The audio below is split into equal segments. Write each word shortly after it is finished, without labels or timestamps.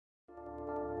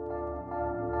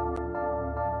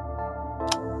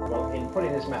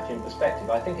putting this match in perspective,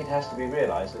 I think it has to be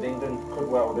realised that England could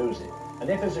well lose it. And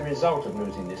if as a result of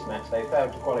losing this match they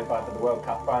failed to qualify for the World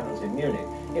Cup finals in Munich,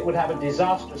 it would have a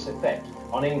disastrous effect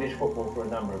on English football for a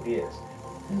number of years.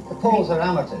 The Poles are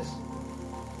amateurs.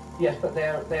 Yes, but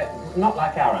they're not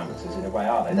like our amateurs in a way,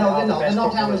 are they? No, they're not. They're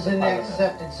not amateurs in the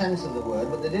accepted sense of the word,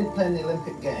 but they did play in the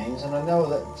Olympic Games, and I know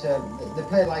that they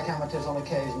played like amateurs on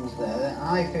occasions there.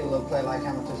 I feel they'll play like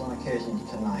amateurs on occasions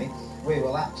tonight. We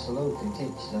will absolutely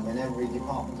teach them in every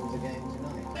department of the game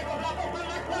tonight.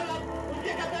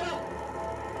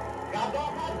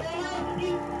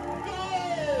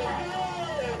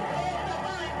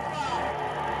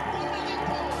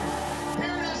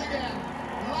 Here it is again.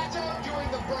 Lato doing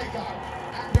the breakout.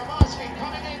 And Dobrawski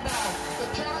coming in now. The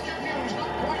challenge of Hughes,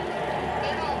 not quite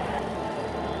enough.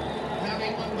 Have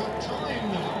England got time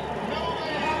now? No,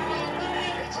 they have not.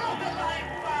 It's on the line.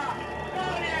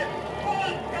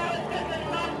 Polska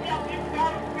reprezentacja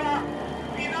piłkarska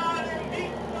w finale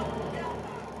mistrzostw świata.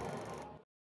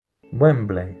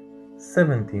 Wembley,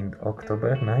 17th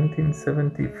October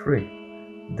 1973.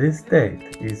 This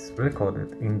date is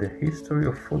recorded in the history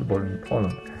of football in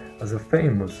Poland as a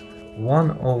famous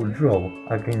 1-0 draw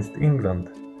against England.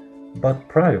 But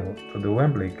prior to the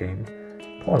Wembley game,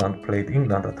 Poland played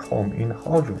England at home in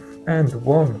Chorzów and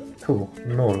won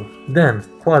 2-0. Then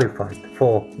qualified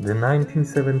for the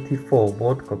 1974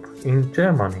 World Cup in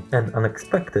Germany and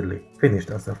unexpectedly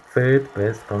finished as the third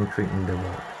best country in the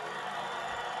world.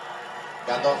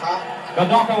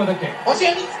 Gadocha with a kick.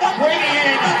 Brilliant!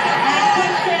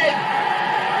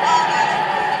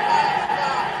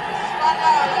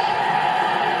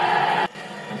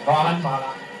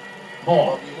 Fala.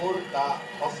 More.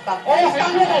 Oh, it's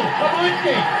trouble!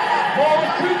 Dobrawski! More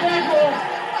with two tackles!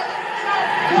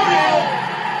 2-0!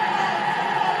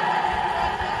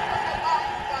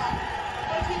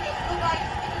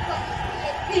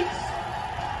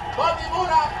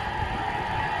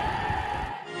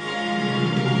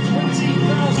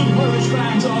 Polish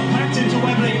fans are packed into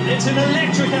Wembley. It's an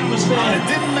electric atmosphere. Ale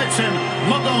tym meczem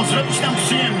mogą zrobić nam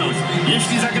przyjemność,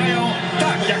 jeśli zagrają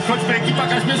tak, jak choćby ekipa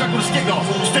Kazimierza Górskiego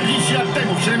 40 lat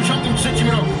temu, w 73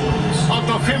 roku.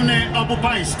 Oto hymny obu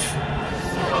państw.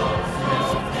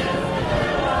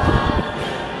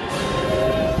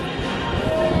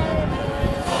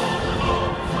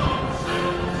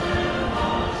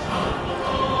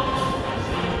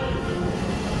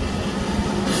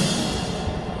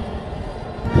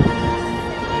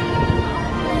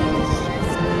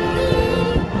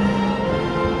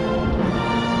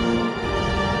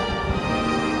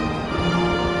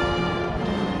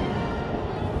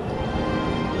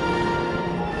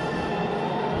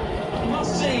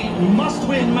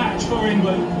 Must-win match for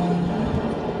England.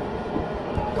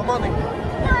 Come on, England.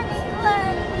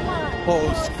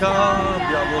 Polska,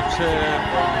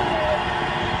 biało-czerwona.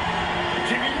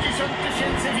 90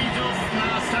 000 widzów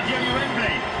na stadionie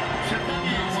Wembley. Przed nami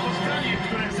spotkanie,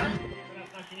 które teraz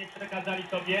nasi nie przekazali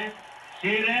sobie.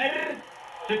 Schiller,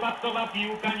 przypadkowa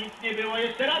piłka, nic nie było.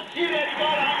 Jeszcze raz Schiller i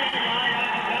Gola.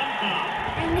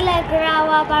 Anglia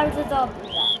grała bardzo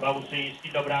dobrze.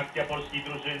 Bałuszyński, dobra akcja polskiej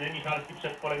drużyny. Michalski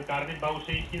przed polem karnym.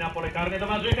 Bałuszyński na pole karne do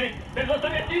Mazurek. Ten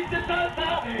zostawia czysty,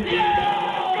 szansa.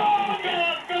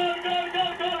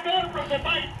 Gol, proszę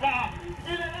Państwa.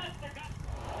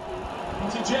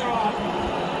 To Gerrard.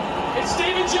 It's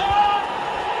Steven Gerrard.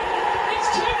 It's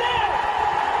 2-0.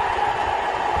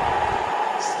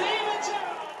 Steven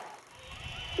Gerrard.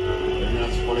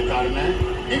 Teraz pole karne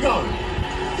i gol.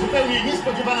 Zupełnie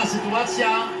niespodziewana sytuacja.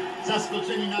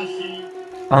 Zaskoczeni nasi.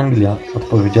 Anglia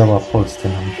odpowiedziała Polsce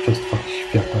na Mistrzostwach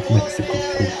Świata w Meksyku,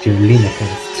 gdzie Lineker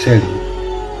strzelił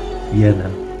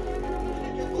 1,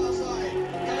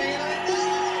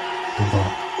 2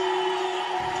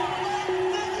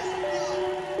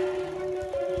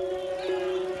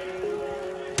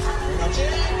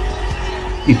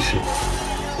 i 3.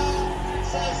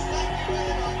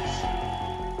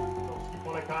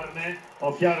 Pole karne,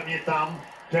 ofiarnie tam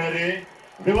Terry.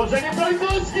 Wyłożenie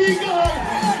Frankowski, gol!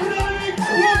 Bramek,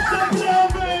 chłopca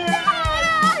prawy!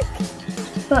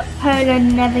 But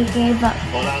Poland never gave up.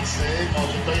 Polacy,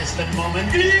 może to jest ten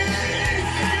moment. Jest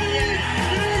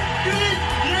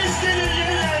 1-1!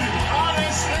 Ale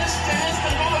wreszcie jest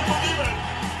ten moment możliwy!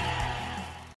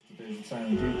 Tutaj rzucają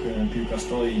piłkę, piłka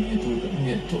stoi,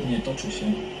 nie toczy się.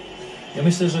 Ja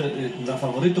myślę, że dla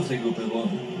faworytów tej grupy, bo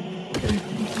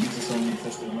Anglicy są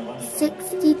niekwestionowane.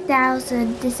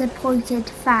 60,000 disappointed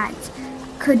fans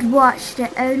could watch the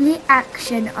only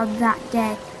action of that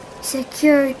day.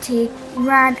 Security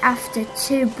ran after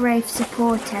two brave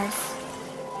supporters.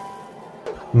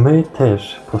 My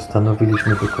też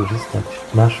postanowiliśmy wykorzystać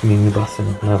nasz mini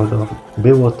basen narodowy.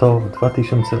 Było to w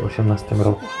 2018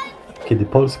 roku, kiedy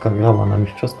Polska grała na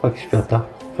Mistrzostwach Świata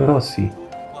w Rosji.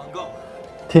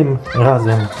 Tym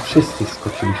razem wszyscy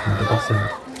skoczyliśmy do basenu.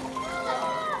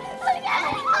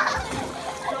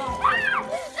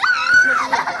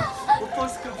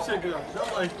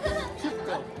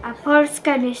 A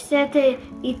Polska niestety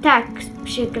i tak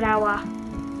przegrała.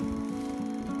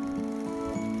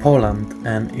 Poland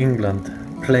and England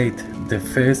played the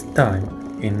first time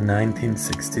in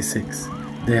 1966.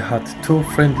 They had two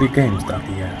friendly games that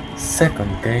year.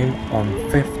 Second game on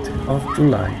 5th of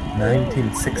July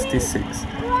 1966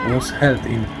 was held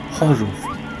in Chorzów,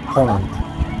 Poland.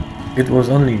 It was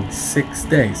only 6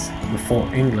 days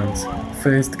before England's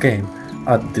first game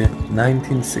at the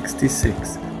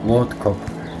 1966 World Cup,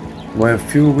 where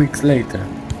a few weeks later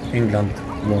England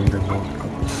won the World Cup.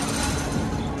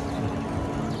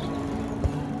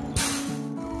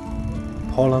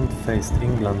 Poland faced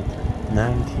England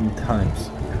 19 times,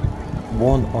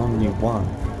 won only 1,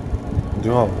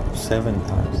 draw 7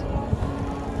 times,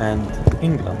 and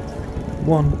England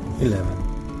won 11.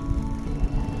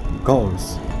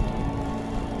 Goals.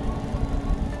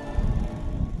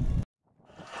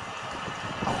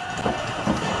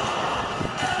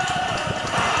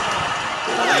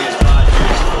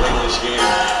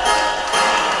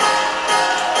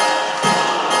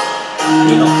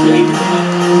 We're not creative enough,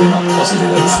 we're not positive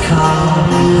enough. It's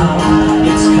coming,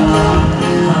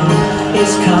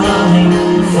 it's coming,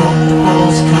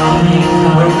 football's coming.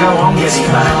 We'll go on getting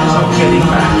back, I'm getting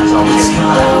back, I'm getting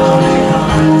back.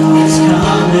 It's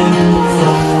coming,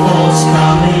 football's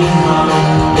coming home.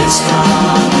 It's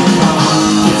coming,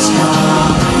 it's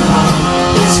coming,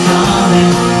 it's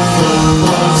coming,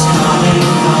 football's coming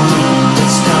home.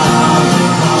 It's coming,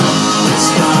 it's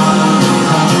coming,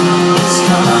 it's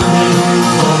coming,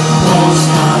 football's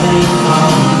coming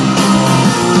home.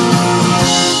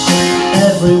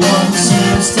 Everyone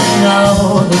seems to know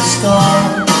the score.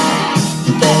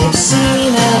 They've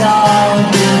seen it all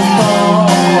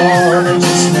before. They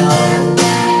just know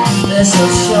they're so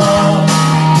sure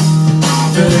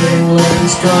that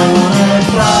England's gonna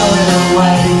blow it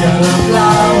away, gonna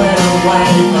blow it away.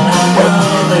 But I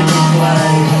know they can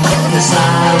play, 'cause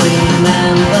I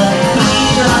remember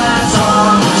peanuts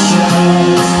on the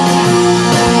shelf.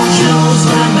 Jules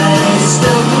remains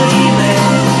still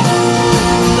gleaming,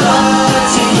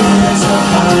 30 years of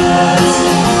hurt.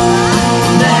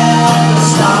 Never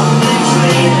stop me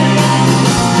dreaming.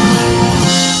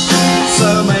 So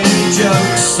many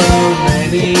jokes, so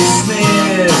many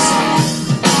sneers,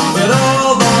 but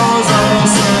all those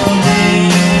awesome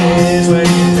years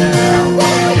weigh you down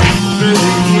through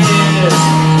the years.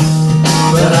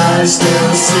 But I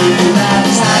still see that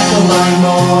tackle like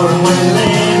more, and when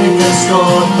Lineker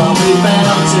scored, but we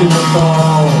bound to the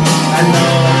ball. And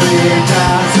nobody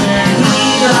doubting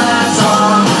peanuts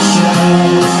on the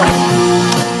shelf.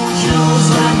 Jules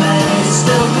remains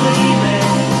still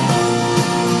gleaming,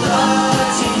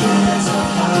 30 years of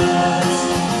hurt.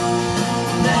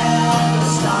 Never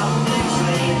stop me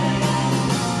dreaming.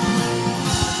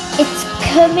 It's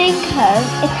coming home,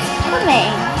 it's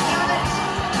coming.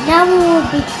 Now we will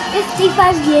be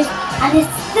 55 years and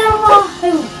it's still not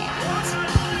home yet.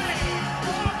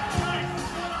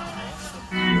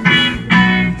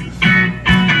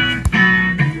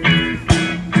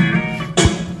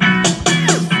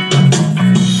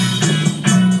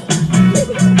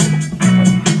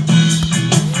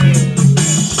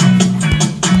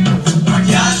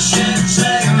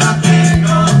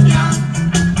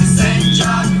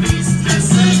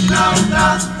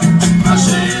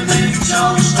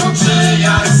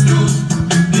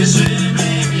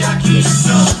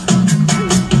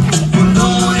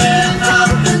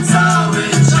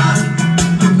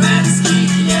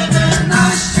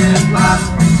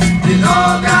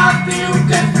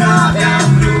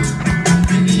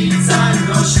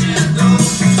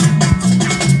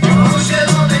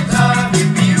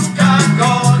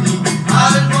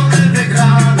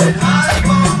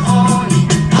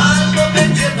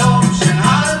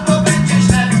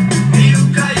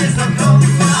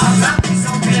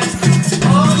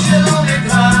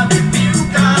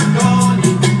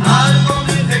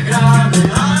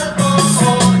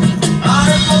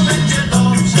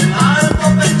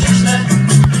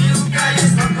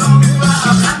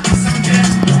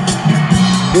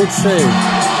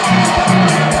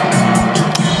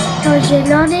 Po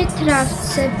zielonej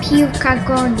trawce piłka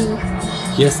goni.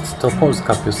 Jest to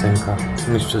polska piosenka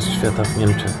Mistrzostw Świata w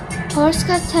Niemczech.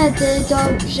 Polska wtedy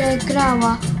dobrze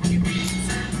grała.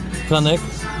 Franek,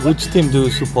 which team do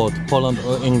you support, Poland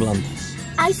or England?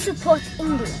 I support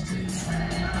England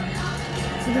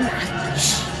for the match.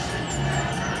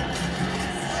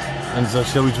 And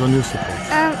Zosia, which one you support?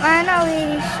 I'm not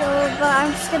really sure, but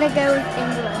I'm just gonna go with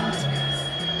England.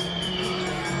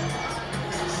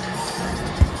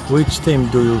 Which team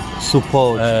do you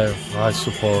support? I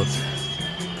support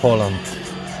Poland.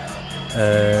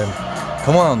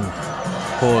 Come on!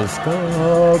 Polska,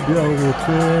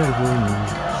 biało-czerwoni.